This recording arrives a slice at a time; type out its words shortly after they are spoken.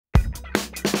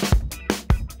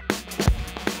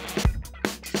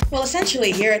Well,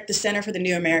 essentially, here at the Center for the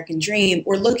New American Dream,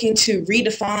 we're looking to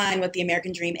redefine what the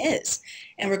American dream is.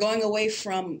 And we're going away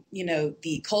from,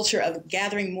 the culture of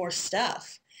gathering more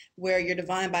stuff, where you're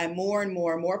defined by more and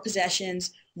more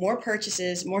possessions, more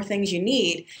purchases, more things you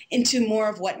need, into more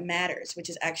of what matters, which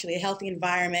is actually a healthy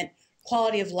environment,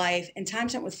 quality of life, and time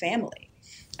spent with family.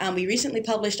 We recently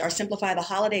published our Simplify the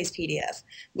Holidays PDF,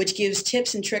 which gives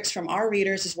tips and tricks from our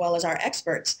readers as well as our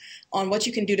experts on what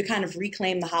you can do to kind of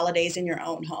reclaim the holidays in your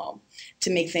own home to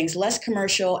make things less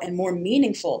commercial and more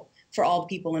meaningful for all the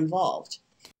people involved.